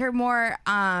did like her more.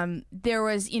 There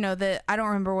was, you know, I don't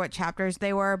remember what chapters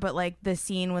they were, but like the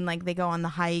scene when like they go on the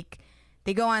hike,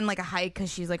 they go on like a hike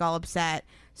because she's like all upset.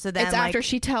 So then It's like, after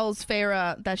she tells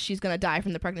Feyre that she's gonna die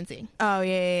from the pregnancy. oh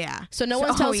yeah. So no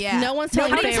one tells no one's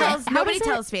telling nobody Feyre. tells How nobody does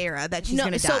it- tells Feyre that she's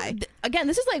gonna die. Again,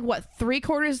 this is like what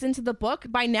 3/4 into the book.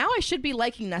 By now, I should be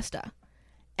liking Nesta,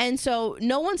 and so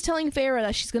no one's telling Feyre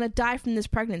that she's gonna die from this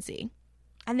pregnancy.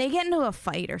 And they get into a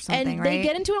fight or something, And right? they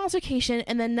get into an altercation,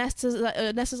 and then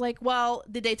Nesta's like, "Well,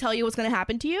 did they tell you what's gonna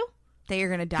happen to you? that you're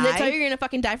gonna Did they tell die. you you're gonna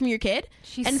fucking die from your kid?"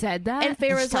 She And- said that. And she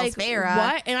Feyre's tells like, Feyre.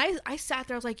 "What?" And I sat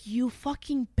there. I was like, "You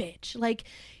fucking bitch! Like,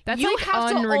 That's, you like, have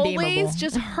to unredeemable. always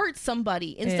just hurt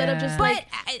somebody instead of Yeah. just but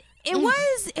like." it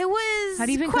was How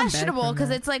do you even come back questionable from because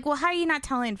that? it's like, well, how are you not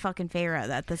telling fucking Feyre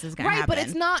that this is gonna Right, happen? but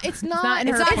it's not not in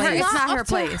her place. It's not her up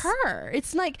to place. her.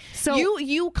 It's like So-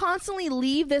 you constantly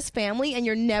leave this family and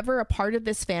you're never a part of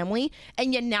this family,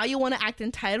 and yet now you want to act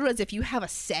entitled as if you have a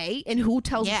say in who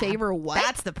tells Feyre what.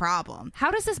 That's the problem. How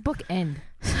does this book end?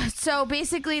 So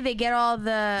basically, they get all of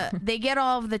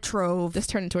the trove. This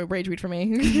turned into a rage read for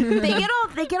me. they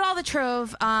get all the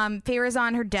trove. Feyre's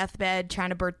on her deathbed trying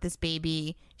to birth this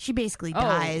baby. She basically Oh.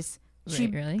 dies. She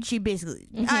Wait, really? She basically.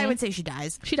 I would say she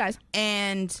dies. She dies,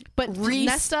 And but Rhys,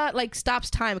 Nesta like stops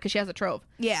time because she has a trove.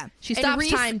 yeah, She And stops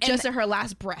Rhys- time and just at her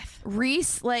last breath.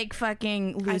 Rhys like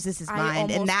fucking loses his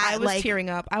mind, I and that was like tearing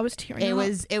up. I was tearing it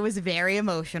up. was very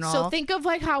emotional. So think of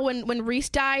like how when Rhys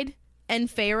died and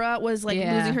Feyre was like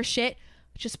Yeah. losing her shit.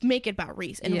 Just make it about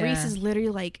Rhys, and Yeah. Rhys is literally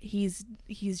like he's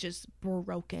just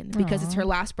broken because it's her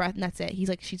last breath, and that's it. He's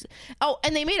like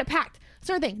and they made a pact.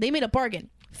 Sort of thing. They made a bargain.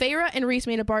 Feyre and Rhys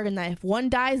made a bargain that if one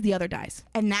dies, the other dies.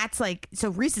 and that's like, so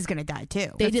Rhys is gonna die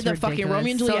too. They did the That's fucking ridiculous.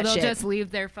 Romeo and Juliet So they'll shit. just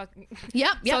leave their fucking.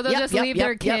 Yep. so they'll just leave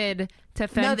their kid to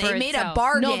fend No, for they made a itself.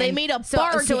 bargain. No, they made a So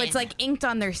bargain. it's like inked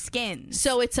on their skins.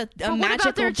 So it's a But what magical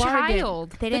about their bargain.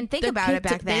 child? They didn't think the about kid- it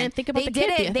back then. they didn't think about they the did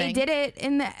kid being it. a They thing. did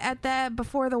it at the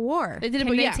before the war. They did it, Can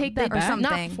but they yeah, take that or back? something.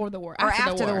 Not before the war, Or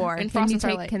after the war. In Can Frost you and take,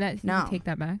 Starlight. can that, No. you take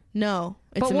that back? No,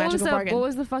 it's But a magical bargain. what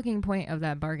was the fucking point of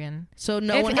that bargain? So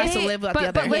no one has to live without the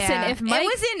other. but listen, if Mike-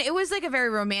 it was like a very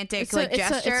romantic it's like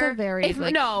gesture. it's a very If,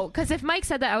 like, no, because if Mike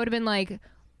said that, I would have been like,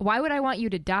 why would I want you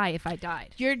to die if I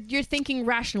died? You're thinking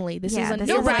rationally. This Yeah, is an this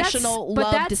is- No, but irrational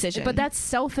love decision. But that's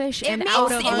selfish it and makes,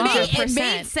 out of it, love. made, it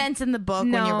made sense in the book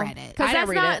when you read it. because I didn't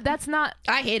read it. That's not.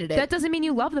 I hated it. That doesn't mean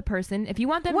you love the person. If you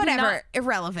want them to Whatever, not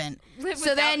irrelevant. live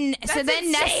So without- then That's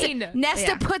insane.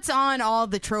 Nesta Yeah. puts on all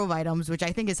the trove items, which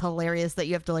I think is hilarious that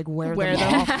you have to like wear Wear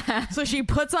them them. all. So she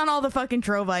puts on all the fucking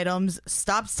trove items,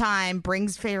 stops time,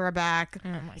 brings Feyre back,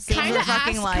 saves kind her of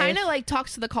fucking life. kind of like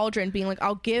talks to the cauldron, being like,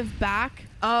 "I'll give back.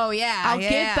 Oh yeah, I'll yeah,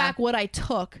 give yeah. back what I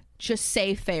took. Just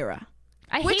save Feyre."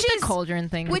 I Which hate is- the cauldron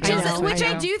thing. Which I is know, which I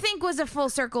I know. do think was a full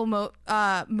circle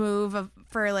move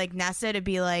for like Nesta to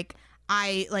be like,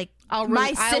 I like I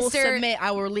will submit.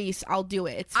 I will release. I'll do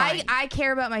it. It's fine. I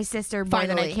care about my sister more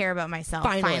than I Finally. care about myself.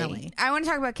 Finally. I want to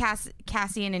talk about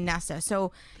Cassian and Nesta.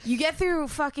 So you get through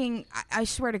fucking, I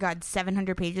swear to God,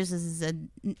 700 pages. This is an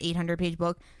 800-page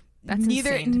book. That's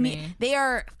insane to me. They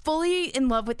are fully in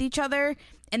love with each other,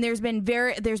 and there's been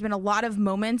a lot of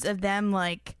moments of them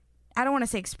like, I don't want to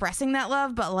say expressing that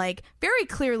love, but like very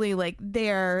clearly like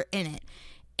they're in it.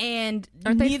 And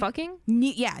Aren't they fucking?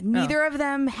 Neither of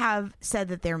them have said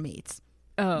that they're mates.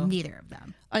 Oh, Neither of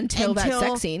them. until that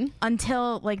sex scene.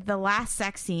 Until like the last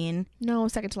sex scene, No,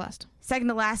 second to last. second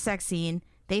to last sex scene,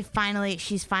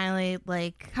 she's finally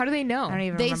like, how do they know? I don't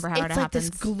even remember how it it's like happens.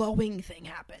 this glowing thing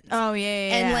happens. Oh yeah,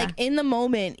 And like in the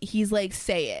moment, he's like,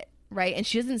 "Say it." Right, and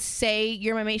she doesn't say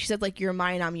 "you're my mate." She said like "you're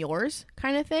mine, I'm yours"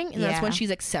 kind of thing, and that's when Yeah.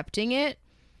 she's accepting it.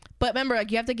 But remember, like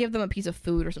you have to give them a piece of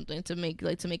food or something to make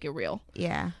it real.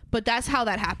 yeah, But that's how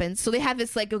that happens. So they have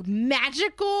this like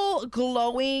magical,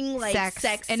 glowing like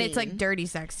sex and it's like scene. dirty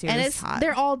sex too. and it's it's hot.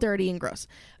 they're all dirty and gross.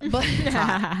 But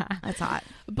That's hot.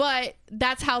 but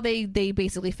that's how they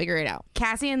basically figure it out.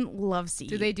 Cassian loves to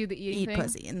Do they do the eating eat thing?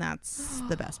 pussy, and that's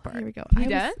the best part. Here we go. He I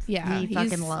does? Yeah, He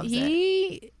fucking loves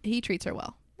He treats her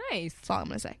well. Nice. That's all I'm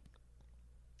gonna say.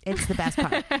 It's the best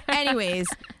part. Anyways,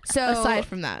 so Aside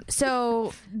from that,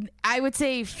 so I would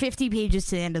say 50 pages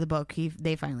to the end of the book,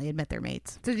 they finally admit they're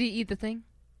mates. Did he eat the thing?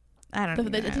 I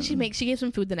don't know. I think she gives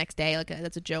him food the next day. Like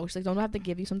that's a joke. She's like, "Don't I have to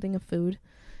give you something of food,"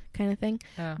 kind of thing.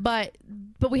 Oh. But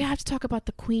we have to talk about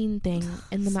the queen thing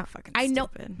and the So mouth. fucking I know,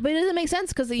 stupid. but it doesn't make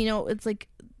sense because it's like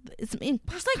it's the main.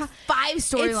 There's like 5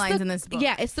 storylines in this book.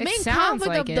 Yeah, it's the It main sounds conflict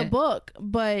like of the it. book,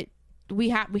 but we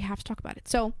have to talk about it.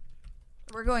 So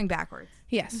We're going backwards.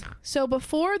 yes, so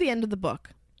before the end of the book,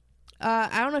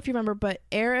 I don't know if you remember, but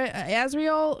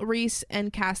Azriel, Rhys,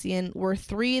 and Cassian were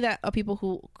 3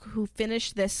 people who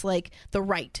finished this like the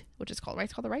Rite, which is called right.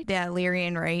 It's called the Rite. Yeah,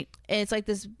 Lyrian, right? And it's like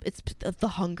this. It's the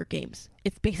Hunger Games.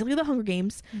 It's basically the Hunger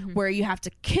Games where you have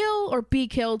to kill or be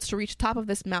killed to reach the top of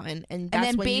this mountain, and that's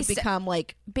then when you become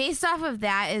like Based off of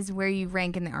that is where you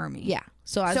rank in the army. yeah.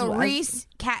 So Rhys,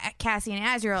 Cassian, and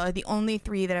Azriel are the only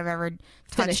 3 that have ever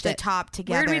touched Finished the it. top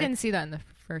together. Weird we didn't see that in the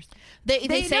first. They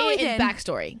They say know it we in did.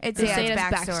 backstory. It's- They yeah, say it it's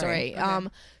as backstory. backstory. Okay.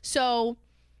 So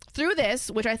through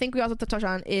this, which I think we also have to touch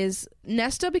on, is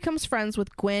Nesta becomes friends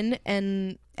with Gwyn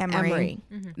and Emery.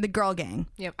 Emery. The girl gang.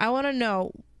 I want to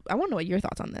know what your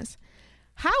thoughts on this.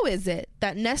 How is it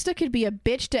that Nesta could be a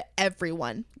bitch to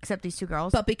everyone, Except these 2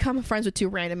 girls. but become friends with 2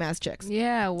 random ass chicks?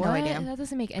 Yeah, what? idea. That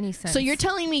doesn't make any sense. So you're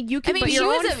telling me you I can mean, be she your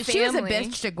was, own she was a family.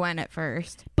 bitch to Gwen at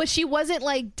first. but she wasn't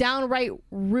like downright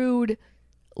rude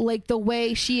like the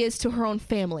way she is to her own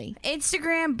family.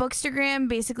 Bookstagram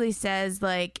basically says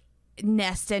like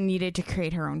Nesta needed to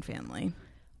create her own family.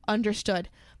 Understood.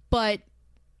 But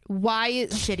why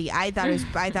is Shitty. I thought it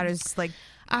was like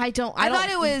I thought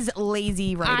it was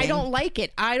lazy writing. I don't like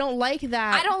it. I don't like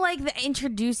that. I don't like the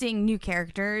introducing new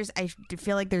characters. I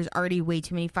feel like there's already way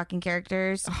too many fucking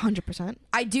characters. 100%.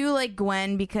 I do like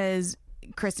Gwen because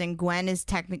Kristen, Gwen is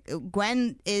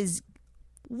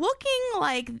looking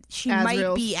like she might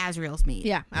Azriel's. be Azriel's mate.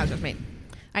 Yeah, I was just me.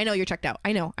 I know you're checked out.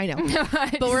 I know.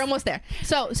 But we're almost there.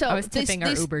 So I was tipping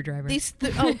our Uber driver.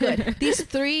 Oh, good. These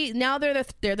 3 now they're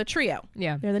the trio.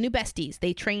 Yeah. They're the new besties.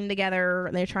 They train together.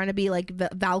 They're trying to be like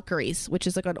Valkyries, which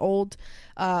is like an old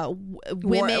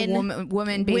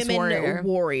woman-based warrior.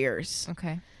 warriors.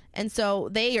 Okay. And so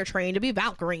they are trained to be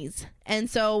Valkyries. And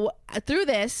so through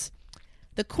this,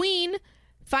 the queen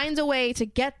finds a way to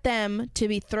get them to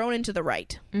be thrown into the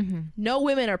Rite. Mm-hmm. No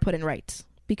women are put in rights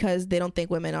because they don't think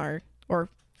women are, or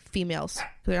females, because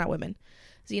they're not women.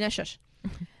 Xena, shush.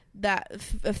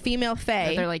 a female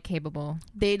fae, They're like capable.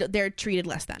 they're treated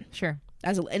less than Sure.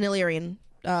 as in Illyrian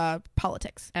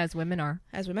politics, As women are.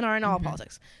 as women are in all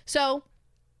politics. So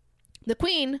the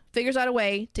queen figures out a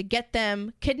way to get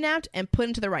them kidnapped and put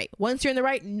into the right. Once you're in the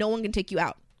right, no one can take you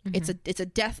out. It's a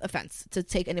death offense to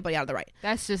take anybody out of the right.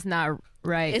 That's just not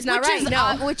right. It's not right.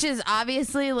 No. Which is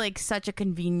obviously like such a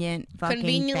convenient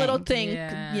Little thing.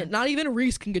 Yeah. Yeah, not even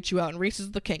Rhys can get you out, and Rhys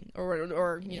is the king, or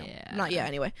you know, Yeah. not yet.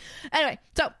 Anyway,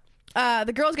 so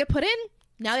the girls get put in.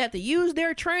 Now they have to use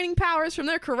their training powers from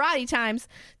their karate times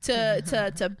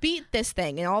to beat this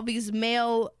thing, and all these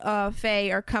male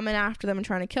fae are coming after them and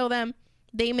trying to kill them.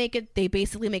 They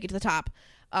basically make it to the top,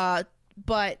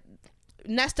 but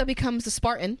Nesta becomes a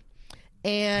Spartan,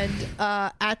 and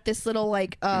at this little I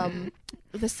don't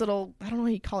know how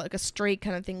you call it, like a straight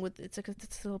kind of thing it's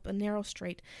a narrow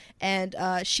straight, and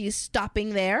she's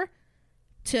stopping there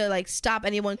to like stop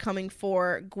anyone coming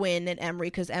for Gwyn and Emery,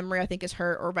 because Emery I think is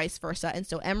hurt, or vice versa, and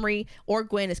so Emery or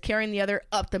Gwyn is carrying the other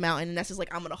up the mountain, and Nesta's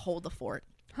like, I'm gonna hold the fort.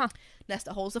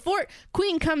 Nesta holds the fort.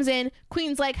 Queen comes in.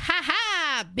 Queen's like, ha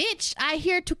ha, bitch, I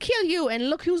here to kill you, and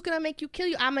look who's gonna make you kill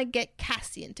you. I'm gonna get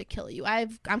Cassian to kill you.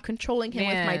 I'm controlling him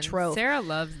with my trove. Sarah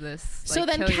loves this. So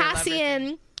then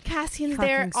Cassian's Fucking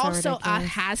there so also ridiculous.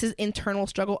 has his internal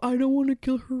struggle. I don't want to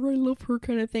kill her. I love her,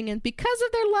 kind of thing. And because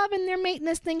of their love and their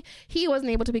mateness thing, he wasn't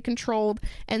able to be controlled.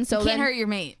 And so Can't hurt your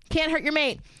mate. Can't hurt your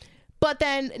mate. But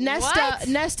then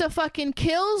Nesta fucking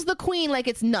kills the queen like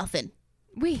it's nothing.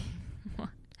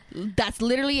 That's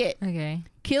literally it. Okay.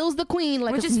 Kills the queen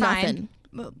like Which it's is nothing. fine.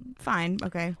 Well, fine.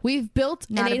 Okay. We've built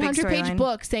Not an a big 800-page storyline.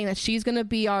 book saying that she's going to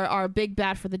be our big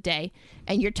bad for the day.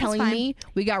 And you're telling fine. me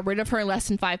we got rid of her in less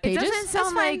than 5 It pages? doesn't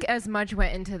sound fine. like as much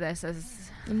went into this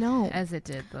No. as it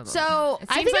did. Though. So It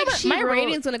I seems think like she my wrote-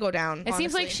 rating's going to go down. It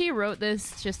seems like honestly. she wrote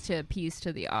this just to appease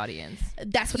to the audience.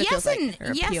 That's what it yes feels like. and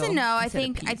Or yes appeal and no. I instead of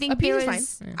think appease. there Appease is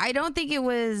was. fine. I don't think it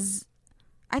was.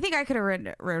 I think I could have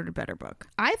wrote a better book.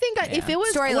 I think if Yeah. it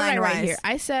was what did I write Storyline-wise. here,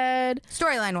 I said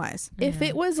Storyline wise. if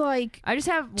it was like I just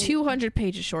have 200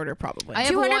 pages shorter, probably. I have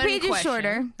 200 one pages question.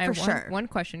 shorter, I have for one- sure. One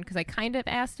question, because I kind of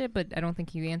asked it, but I don't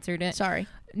think you answered it. Sorry.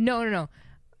 No.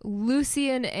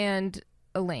 Lucian and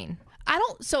Elaine. I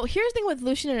don't. So here's the thing with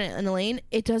Lucian and Elaine.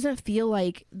 It doesn't feel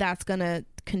like that's gonna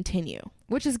continue.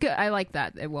 Which is good. I like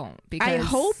that. It won't. Because I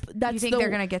hope that's You think the. they're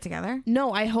gonna get together?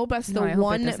 No, I hope that's No, the I hope it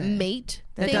one doesn't. mate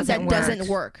That thing doesn't that work. doesn't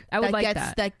work. I would that like gets,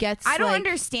 that. That gets. I don't like-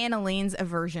 understand Elaine's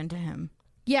aversion to him.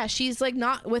 Yeah, she's like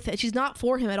not with it. She's not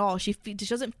for him at all. She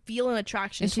doesn't feel an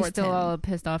attraction Is she towards still him. all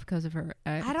pissed off because of her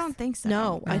ex? I don't think so.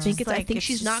 No, I think just it's. I think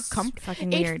she's not just comfortable.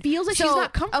 Fucking It weird. feels like she's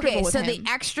not comfortable Okay, with so him.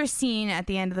 the extra scene at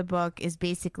the end of the book is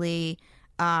basically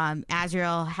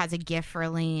Azrael has a gift for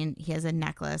Elaine. He has a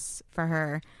necklace for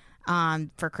her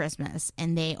for Christmas,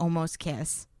 and they almost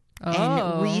kiss. Oh.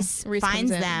 And Rhys Rhys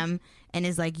finds comes in. them and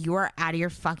is like, "You're out of your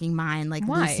fucking mind. Like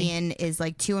Why? Lucian is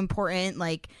like too important.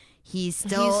 Like he's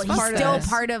still part of this.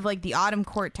 part of like the Autumn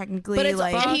Court technically. but it's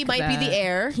like and he Fuck might be that. the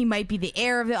heir. he might be the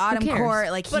heir of the Autumn cares? Court.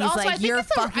 Like But he's also, I like, think you're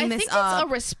it's fucking I this think up. it's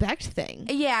a respect thing.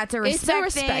 Yeah, it's a It's respect, a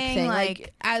respect thing.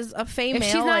 Like as a female, If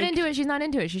she's not like, into it, she's not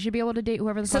into it. She should be able to date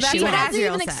whoever the So fuck that's she she what wants. hasn't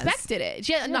Azrael even says. expected it.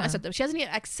 She hasn't, not Yeah. accepted. She hasn't yet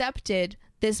accepted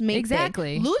this mate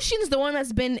Exactly. thing. Lucian's the one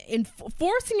that's been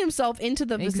forcing himself into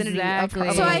the vicinity Exactly.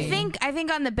 of So her. I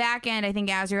think on the back end, I think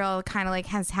Azrael kind of like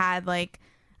has had like,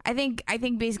 I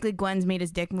think basically Gwen's made his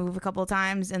dick move a couple of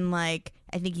times, and like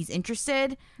I think he's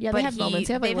interested. Yeah, but they have moments.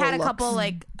 They have, like, they've had a little couple looks.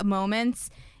 like moments,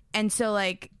 and so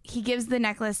like he gives the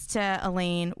necklace to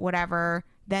Elaine, whatever.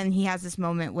 Then he has this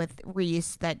moment with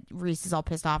Rhys that Rhys is all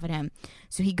pissed off at him,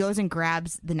 so he goes and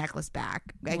grabs the necklace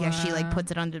back. I guess she like Wow.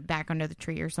 puts it back under the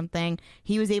tree or something.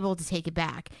 He was able to take it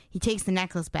back. He takes the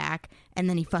necklace back, and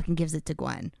then he fucking gives it to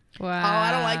Gwen. Wow. Oh, I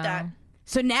don't like that.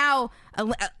 So now,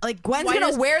 like Gwen's Why gonna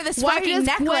does- wear this why fucking does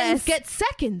necklace. Gwen get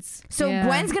seconds? So Yeah.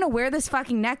 Gwen's gonna wear this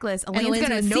fucking necklace. Elaine's Elaine's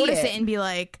gonna gonna see notice it. it and be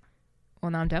like,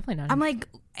 Well, no, I'm definitely not. I'm like,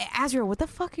 Azrael, what the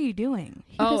fuck are you doing?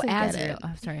 He Oh, doesn't get Azrael. it.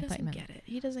 Oh, sorry, He I thought you doesn't meant- get it.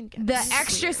 He doesn't get The it. It's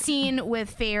extra weird. scene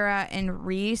with Feyre and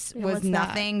Rhys Yeah, was what's that?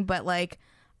 nothing but like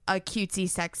a cutesy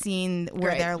sex scene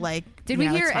where Great. they're like, Did you we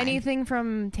know, hear it's fine. anything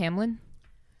from Tamlin?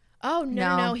 Oh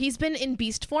No. no. He's been in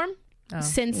beast form Oh.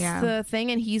 since Yeah. the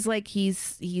thing, and he's like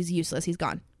he's useless. He's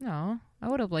gone. No, I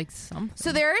would have liked something.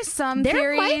 So there are some There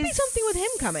theories. might be something with him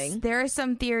coming. There are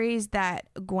some theories that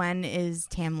Gwen is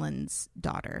Tamlin's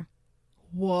daughter.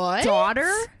 What?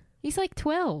 daughter? He's like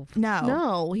 12. No.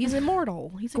 No, he's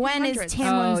immortal. He's like Gwen is 100.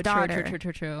 Tamlin's Oh, daughter.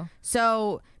 True.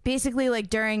 So basically like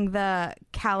during the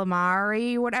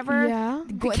calamari, whatever. Yeah.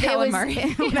 Calamari.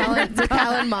 The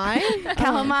calamari.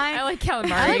 Calamari. I like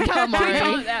calamari. I like calamari. Can we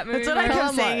call it that movie? That's what I kept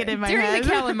Calamari. saying it in my During head. the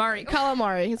calamari.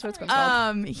 Calamari. That's what it's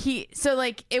called. So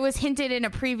like it was hinted in a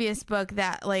previous book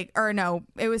that like, or no,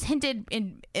 it was hinted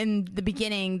in the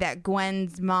beginning that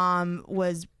Gwen's mom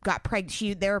got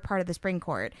pregnant. They were part of the spring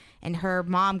court, and her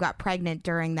mom got pregnant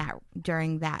during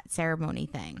that ceremony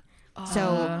thing.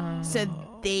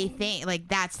 So they think like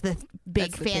that's the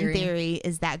big That's the fan theory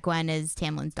is that Gwen is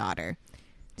Tamlin's daughter.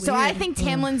 So I think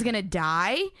Tamlin's gonna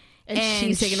die, and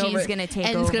she's taking over. Gonna take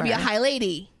and over. it's gonna be a high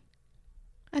lady.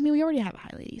 I mean, we already have a high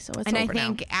lady, so it's and over I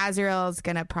think Azrael's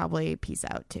gonna probably peace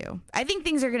out too. I think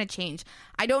things are gonna change.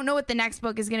 I don't know what the next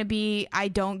book is gonna be. I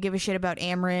don't give a shit about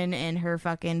Amryn and her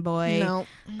fucking boy. No.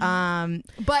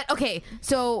 But okay,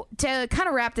 so to kind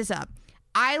of wrap this up,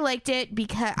 I liked it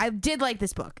because I did like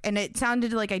this book, and it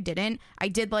sounded like I didn't. I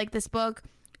did like this book.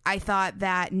 I thought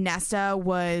that Nesta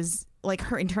was like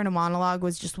her internal monologue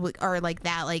was just or like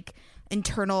that like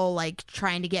internal like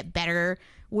trying to get better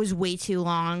was way too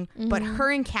long. But her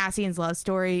and Cassian's love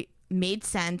story made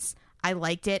sense. I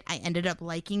liked it. I ended up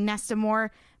liking Nesta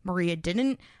more. Maria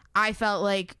didn't. I felt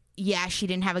like, yeah, she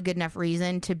didn't have a good enough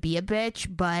reason to be a bitch,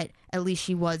 but at least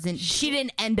she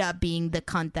didn't end up being the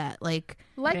cunt that like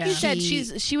you said,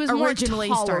 she was more originally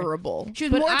tolerable. She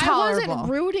was but more I tolerable.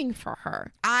 wasn't rooting for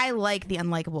her. I like the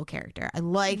unlikable character. I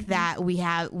like that we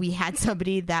had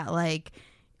somebody that like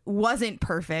wasn't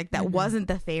perfect, that wasn't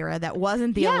the Feyre, that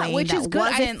wasn't the Elaine, which is that good. I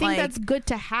wasn't, think that's good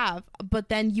to have, but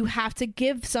then you have to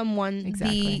give someone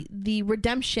Exactly. the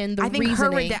redemption, the I think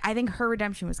reasoning. I think her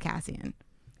redemption was Cassian,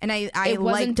 and I it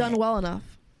wasn't liked done it. well enough.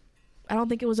 I don't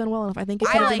think it was done well enough. I think it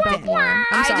I could have been liked done it. more.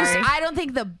 I'm sorry. I don't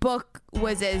think the book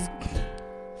was as.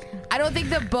 I don't think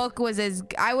the book was as.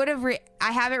 I would have.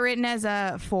 I have it written as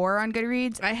a 4 on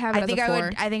Goodreads. I have it I as think a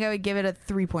 4. I think I would give it a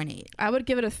 3.8. I would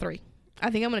give it a 3. I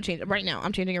think I'm going to change it right now.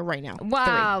 I'm changing it right now.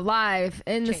 Wow, live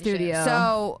in the Changed it. studio.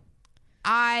 So,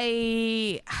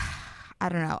 I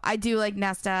don't know. I do like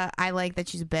Nesta. I like that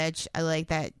she's a bitch. I like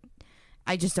that.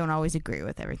 I just don't always agree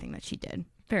with everything that she did.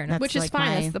 fair enough. That's Which is like fine.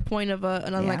 my- That's the point of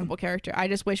an unlikable character. I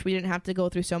just wish we didn't have to go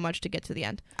through so much to get to the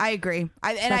end. I agree.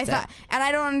 And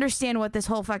I don't understand what this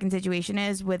whole fucking situation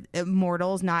is with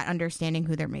immortals not understanding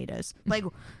who their mate is. Like,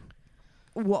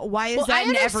 why is that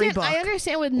in every book? I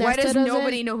understand with Nesta. Why does doesn't-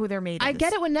 nobody know who their mate is? I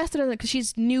get it when Nesta doesn't because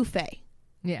she's new Fae.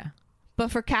 yeah. But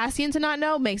for Cassian to not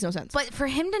know makes no sense. But for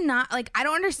him to not, like, I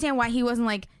don't understand why he wasn't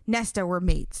like, Nesta, we're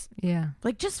mates. Yeah.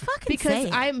 Like, just fucking because say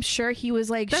it. I'm sure he was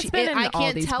like, That's been in I all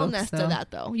can't these tell books, Nesta though. that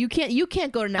though. You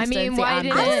can't go to Nesta. mean, and say, why I'm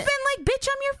didn't I Nesta. would have been like, bitch,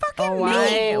 I'm your fucking Oh, why-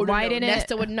 mate. why didn't it-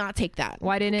 Nesta would not take that?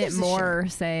 Why didn't it gives a more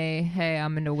say, "Hey,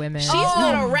 I'm into women"? She's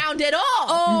not around at all.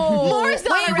 Oh, Moore's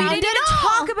not wait, around we didn't at all.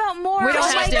 talk about more. We don't Oh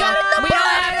have my to. God, in the We don't book.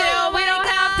 have to. Oh We my don't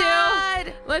have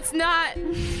to. God. Let's not.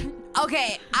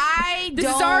 Okay, I This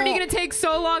don't. is already gonna take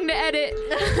so long to edit.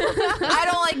 I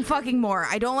don't like fucking more.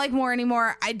 I don't like more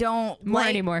anymore. I don't More like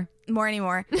anymore. More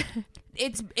anymore.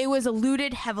 It was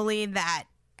alluded heavily that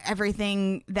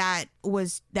everything that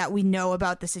we know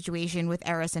about the situation with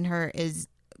Eris and her is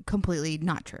completely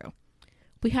not true.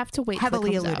 We have to wait.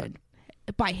 Heavily till it comes alluded.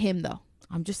 out. By him though.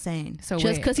 I'm just saying. So Just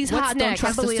wait, because he's what's hot, don't next?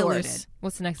 trust the Heavily source. alluded.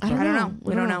 What's the next I book? don't know.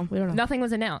 We don't know. We don't know. Nothing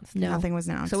was announced. No. Nothing was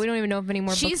announced. So we don't even know if any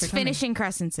more She's books are coming. finishing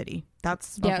Crescent City.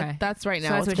 That's Yeah, Okay. that's right So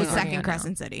now. that's What's what the she's going on. coming second out now.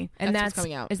 Crescent City. And That's that's what's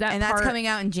coming out. Is that And that's part, coming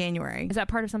out in January. Is that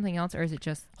part of something else, or is it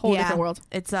just? Whole different world.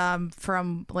 It's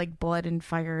from like Blood and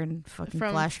Fire and fucking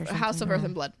From Flesh or something. House of Earth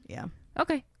and Blood. Yeah.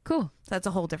 Okay, cool. So that's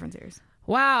a whole different series.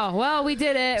 Wow. Well, we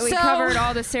did it. We So- covered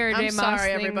all the Sarah J. I'm Maas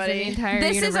sorry, things everybody. in the entire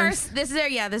This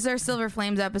universe. is our Silver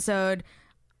Flames episode.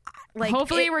 Like,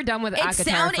 Hopefully, we're done with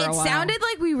ACOTAR for a while. It sounded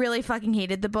like we really fucking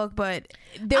hated the book, but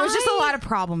there was just a lot of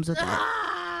problems with it.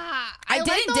 I didn't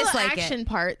liked all dislike the action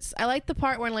parts. I liked the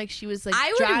part when like she was like I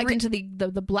would dragged into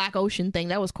the Black Ocean thing.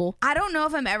 That was cool. I don't know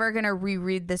if I'm ever gonna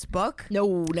reread this book,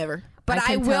 No, never. but I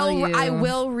I can tell will. you- I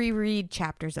will reread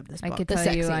chapters of this I book. could The tell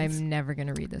sex you, scenes. I'm never going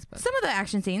to read this book. Some of the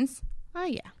action scenes, Oh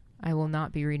yeah, I will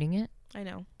not be reading it. I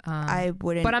know. I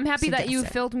wouldn't. But I'm happy that you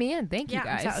suggest it. filled me in. Thank you, Yeah,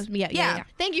 guys. that was- yeah. Yeah.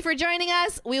 Thank you for joining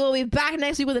us. We will be back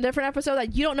next week with a different episode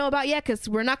that you don't know about yet because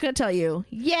we're not going to tell you.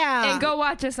 Yeah. And go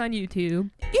watch us on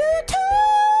YouTube. YouTube.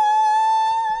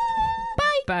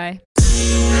 Bye.